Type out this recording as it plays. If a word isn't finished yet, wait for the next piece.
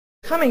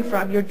coming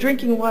from, your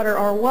drinking water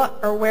or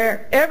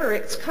wherever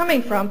it's coming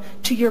from,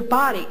 to your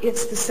body.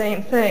 It's the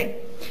same thing.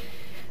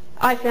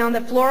 I found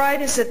that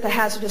fluoride is at the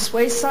hazardous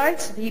waste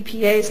sites, the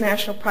EPA's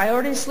national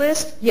priorities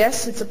list.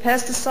 Yes, it's a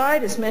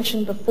pesticide, as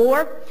mentioned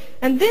before.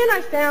 And then I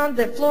found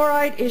that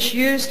fluoride is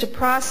used to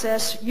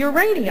process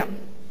uranium,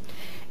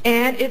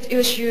 and it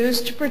is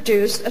used to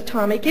produce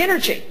atomic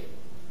energy.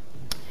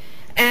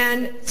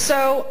 And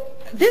so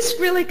this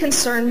really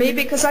concerned me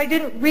because I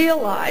didn't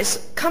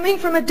realize, coming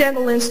from a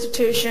dental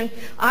institution,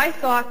 I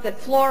thought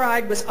that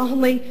fluoride was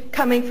only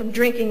coming from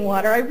drinking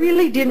water. I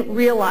really didn't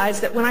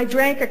realize that when I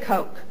drank a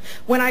Coke,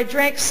 when I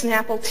drank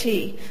Snapple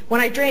tea,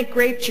 when I drank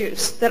grape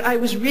juice, that I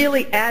was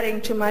really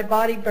adding to my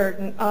body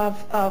burden of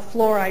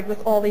fluoride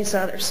with all these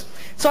others.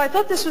 So I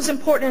thought this was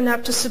important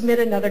enough to submit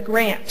another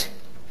grant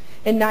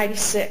in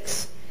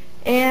 '96.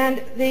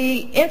 And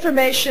the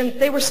information,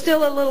 they were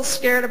still a little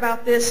scared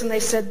about this, and they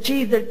said,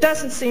 gee, there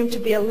doesn't seem to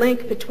be a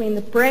link between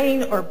the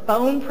brain or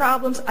bone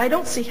problems. I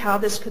don't see how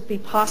this could be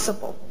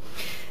possible.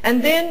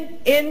 And then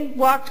in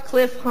walked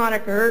Cliff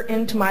Honecker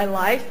into my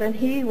life, and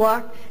he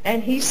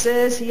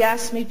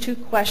asked me two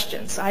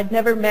questions. I'd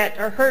never met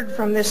or heard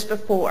from this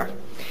before.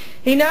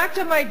 He knocked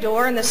on my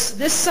door, and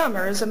this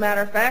summer, as a matter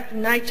of fact,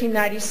 in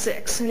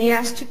 1996, and he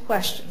asked two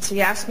questions.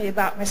 He asked me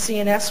about my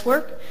CNS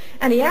work,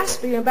 and he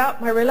asked me about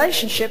my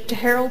relationship to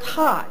Harold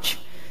Hodge.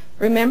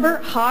 Remember,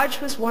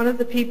 Hodge was one of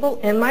the people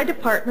in my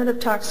department of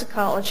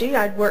toxicology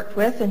I'd worked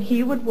with, and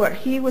he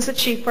was a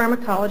chief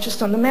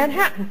pharmacologist on the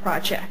Manhattan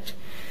Project.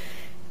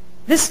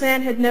 This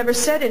man had never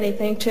said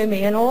anything to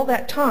me in all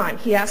that time.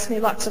 He asked me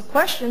lots of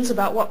questions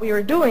about what we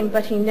were doing,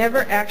 but he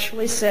never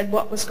actually said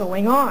what was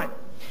going on.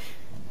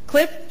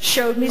 Cliff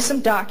showed me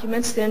some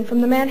documents then from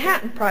the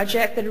Manhattan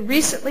Project that had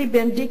recently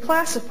been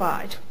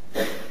declassified.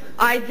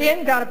 I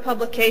then got a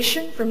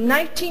publication from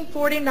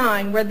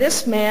 1949 where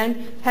this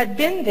man had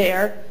been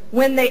there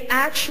when they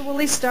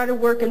actually started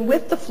working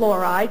with the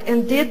fluoride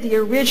and did the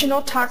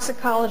original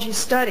toxicology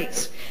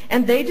studies.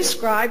 And they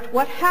described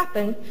what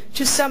happened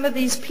to some of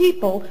these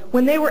people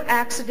when they were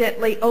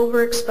accidentally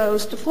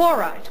overexposed to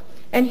fluoride.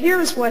 And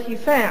here's what he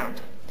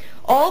found.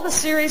 All the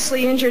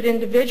seriously injured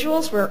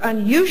individuals were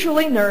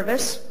unusually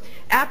nervous,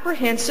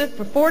 apprehensive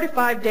for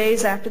 45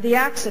 days after the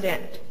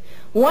accident.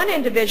 One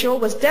individual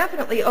was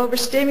definitely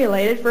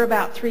overstimulated for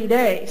about 3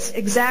 days,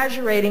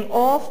 exaggerating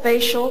all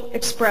facial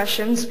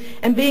expressions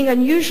and being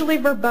unusually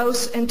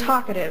verbose and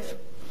talkative.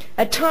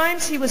 At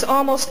times he was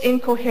almost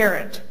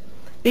incoherent.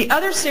 The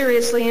other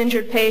seriously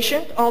injured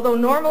patient, although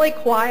normally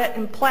quiet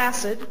and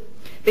placid,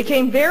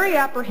 became very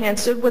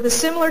apprehensive with a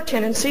similar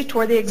tendency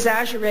toward the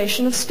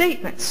exaggeration of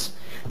statements.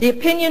 The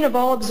opinion of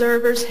all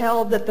observers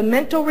held that the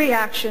mental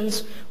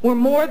reactions were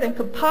more than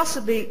could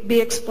possibly be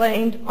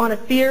explained on a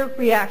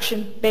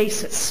fear-reaction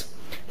basis.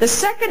 The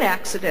second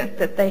accident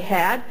that they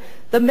had,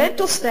 the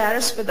mental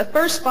status for the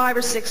first 5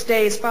 or 6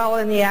 days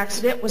following the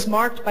accident was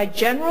marked by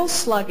general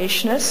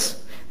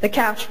sluggishness, the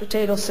couch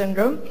potato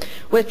syndrome,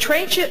 with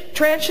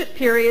transient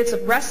periods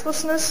of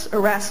restlessness,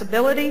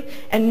 irascibility,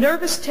 and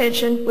nervous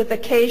tension with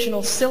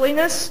occasional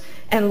silliness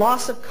and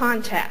loss of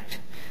contact.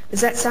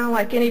 Does that sound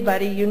like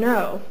anybody you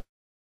know?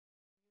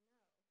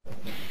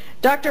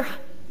 Dr.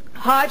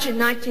 Hodge in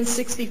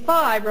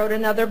 1965 wrote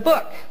another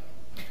book.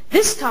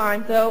 This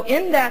time, though,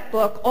 in that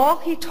book, all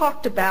he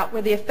talked about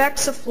were the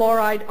effects of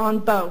fluoride on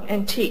bone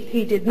and teeth.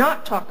 He did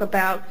not talk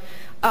about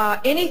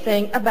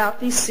anything about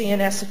these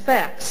CNS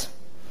effects.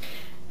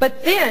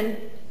 But then,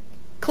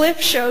 Cliff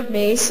showed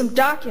me some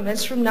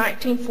documents from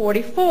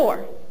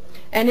 1944.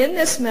 And in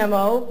this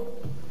memo,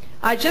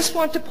 I just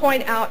want to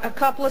point out a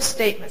couple of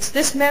statements.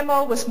 This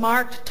memo was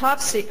marked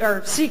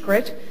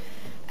secret,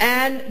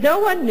 and no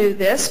one knew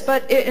this,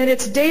 and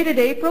it's dated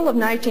April of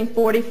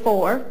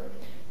 1944,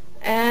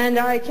 and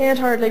I can't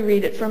hardly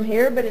read it from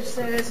here, but it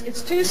says,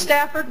 it's to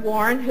Stafford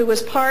Warren, who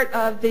was part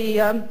of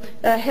the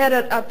head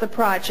of the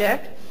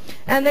project,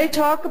 and they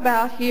talk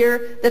about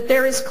here that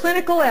there is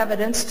clinical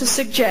evidence to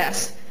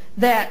suggest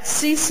that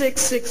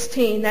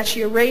C616, that's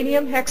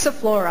uranium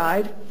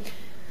hexafluoride,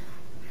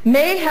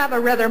 may have a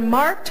rather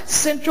marked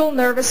central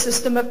nervous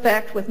system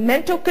effect with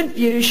mental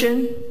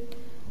confusion,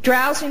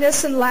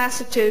 drowsiness, and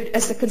lassitude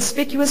as the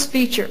conspicuous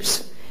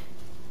features.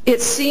 It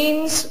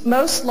seems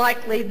most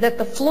likely that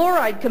the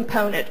fluoride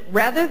component,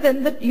 rather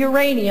than the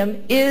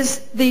uranium,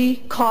 is the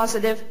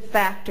causative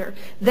factor.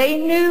 They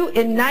knew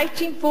in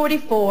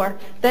 1944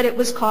 that it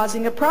was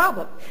causing a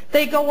problem.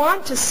 They go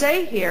on to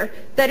say here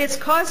that it's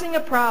causing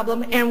a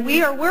problem and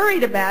we are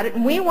worried about it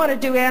and we want to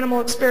do animal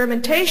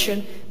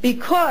experimentation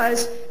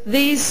because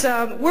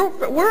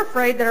we're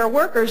afraid that our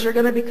workers are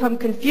going to become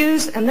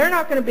confused and they're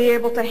not going to be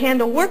able to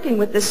handle working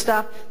with this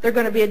stuff. They're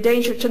going to be a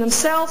danger to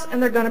themselves and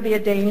they're going to be a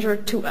danger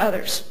to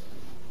others.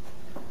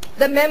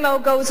 The memo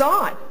goes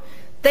on.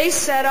 They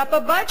set up a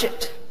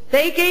budget.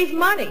 They gave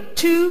money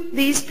to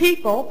these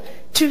people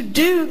to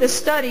do the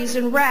studies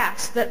in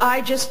rats that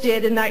I just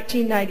did in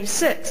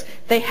 1996.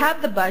 They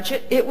had the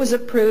budget. It was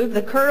approved.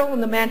 The Colonel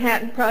and the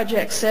Manhattan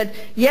Project said,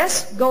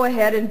 yes, go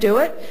ahead and do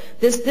it.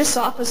 This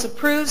office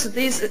approves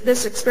that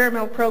this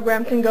experimental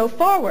program can go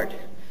forward.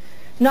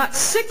 Not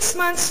 6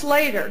 months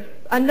later,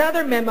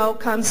 another memo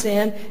comes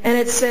in and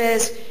it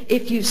says,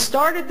 if you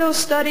started those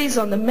studies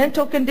on the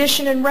mental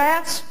condition in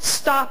rats,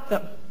 stop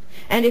them.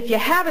 And if you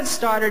haven't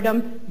started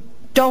them,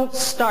 don't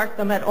start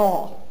them at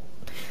all.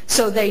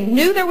 So they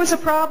knew there was a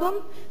problem,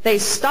 they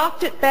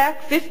stopped it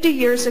back 50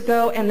 years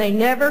ago, and they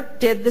never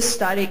did the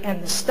study,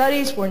 and the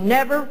studies were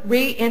never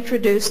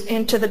reintroduced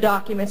into the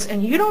documents.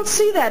 And you don't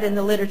see that in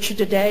the literature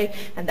today,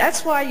 and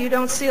that's why you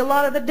don't see a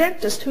lot of the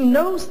dentist who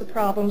knows the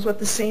problems with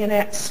the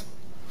CNS.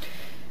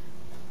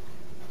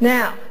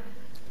 Now,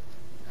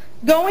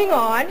 going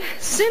on,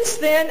 since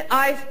then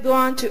I've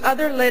gone to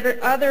other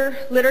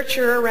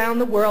literature around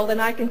the world,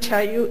 and I can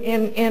tell you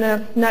in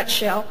a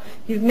nutshell.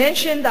 You've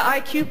mentioned the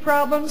IQ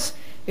problems.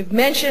 You've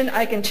mentioned,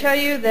 I can tell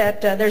you that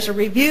there's a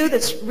review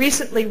that's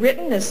recently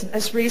written,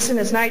 as recent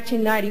as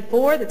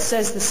 1994, that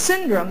says the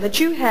syndrome that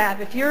you have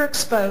if you're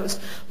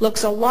exposed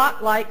looks a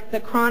lot like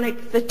the chronic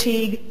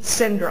fatigue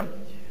syndrome.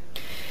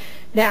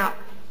 Now,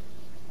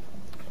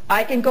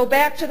 I can go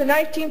back to the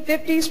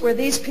 1950s where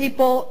these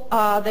people,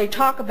 they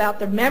talk about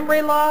their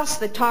memory loss,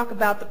 they talk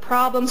about the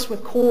problems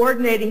with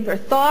coordinating their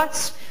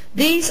thoughts.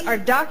 These are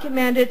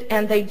documented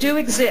and they do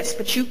exist,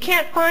 but you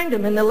can't find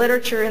them in the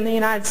literature in the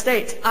United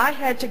States. I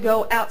had to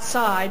go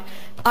outside.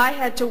 I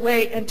had to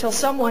wait until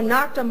someone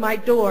knocked on my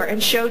door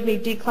and showed me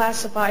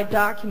declassified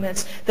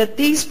documents that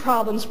these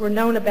problems were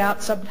known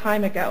about some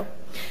time ago.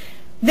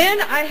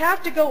 Then I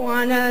have to go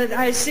on.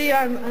 I see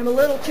I'm a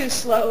little too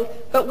slow,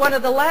 but one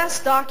of the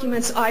last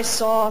documents I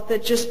saw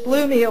that just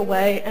blew me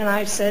away, and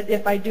I said,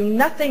 if I do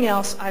nothing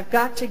else, I've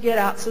got to get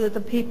out so that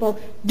the people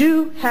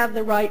do have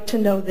the right to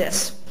know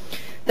this.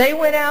 They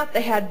went out,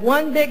 they had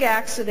one big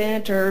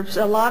accident or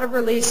a lot of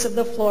release of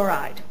the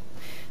fluoride.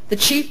 The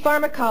chief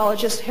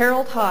pharmacologist,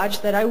 Harold Hodge,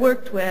 that I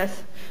worked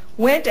with,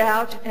 went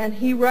out and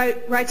he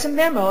writes a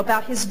memo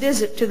about his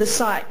visit to the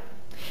site.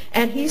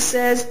 And he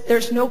says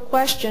there's no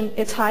question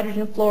it's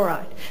hydrogen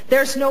fluoride.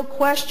 There's no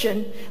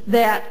question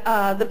that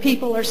the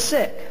people are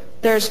sick.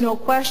 There's no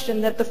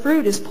question that the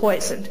fruit is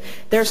poisoned.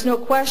 There's no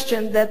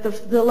question that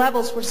the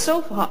levels were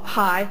so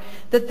high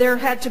that there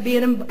had to be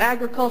an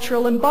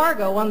agricultural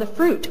embargo on the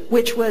fruit,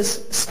 which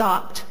was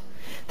stopped.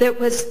 There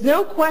was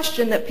no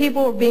question that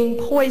people were being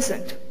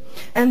poisoned.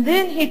 And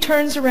then he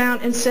turns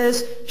around and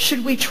says,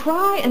 should we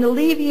try and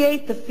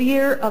alleviate the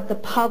fear of the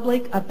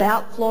public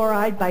about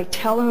fluoride by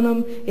telling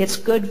them it's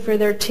good for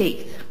their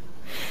teeth?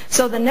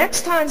 So the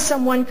next time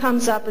someone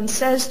comes up and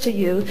says to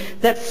you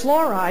that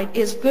fluoride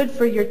is good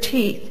for your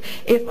teeth,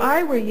 if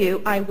I were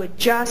you, I would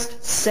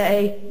just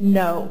say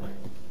no.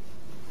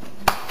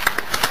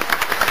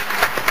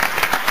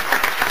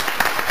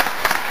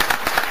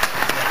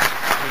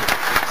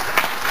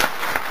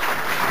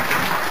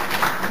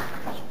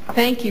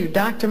 Thank you.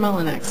 Dr.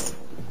 Mullinex.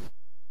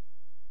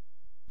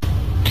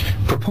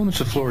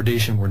 Proponents of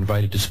fluoridation were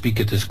invited to speak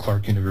at this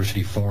Clark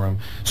University forum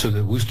so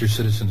that Worcester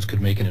citizens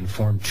could make an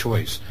informed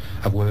choice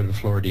of whether to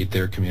fluoridate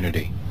their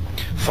community.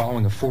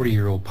 Following a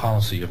 40-year-old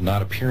policy of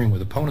not appearing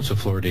with opponents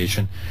of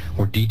fluoridation,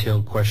 where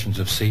detailed questions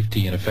of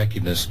safety and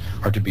effectiveness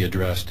are to be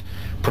addressed,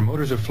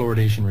 promoters of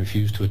fluoridation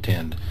refused to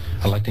attend,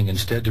 electing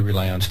instead to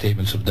rely on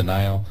statements of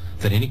denial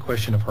that any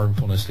question of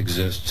harmfulness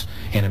exists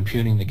and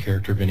impugning the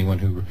character of anyone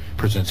who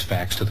presents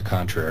facts to the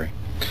contrary.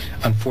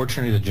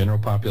 Unfortunately, the general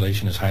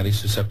population is highly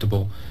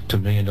susceptible to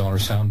million-dollar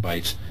sound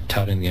bites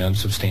touting the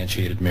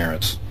unsubstantiated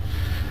merits.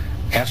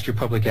 Ask your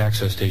public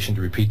access station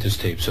to repeat this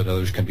tape so that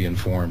others can be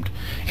informed.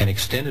 An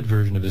extended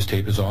version of this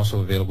tape is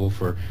also available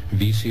for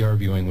VCR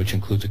viewing, which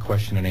includes a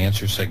question and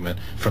answer segment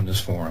from this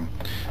forum.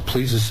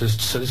 Please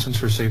assist Citizens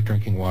for Safe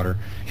Drinking Water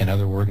and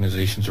other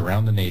organizations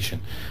around the nation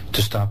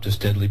to stop this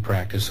deadly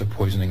practice of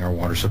poisoning our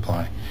water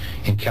supply.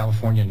 In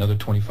California, another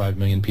 25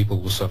 million people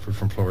will suffer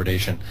from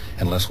fluoridation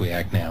unless we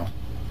act now.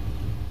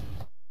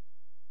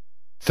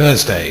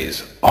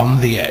 Thursdays on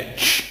the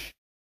Edge.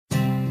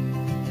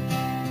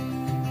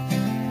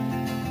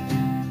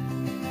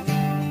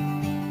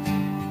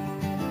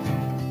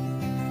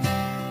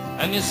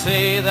 And you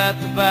say that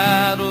the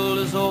battle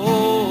is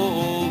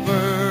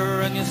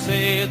over, and you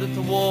say that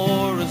the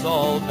war is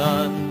all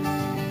done.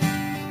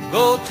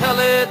 Go tell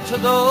it to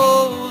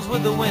those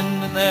with the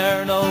wind in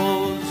their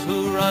nose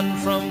who run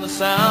from the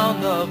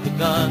sound of the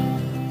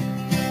gun.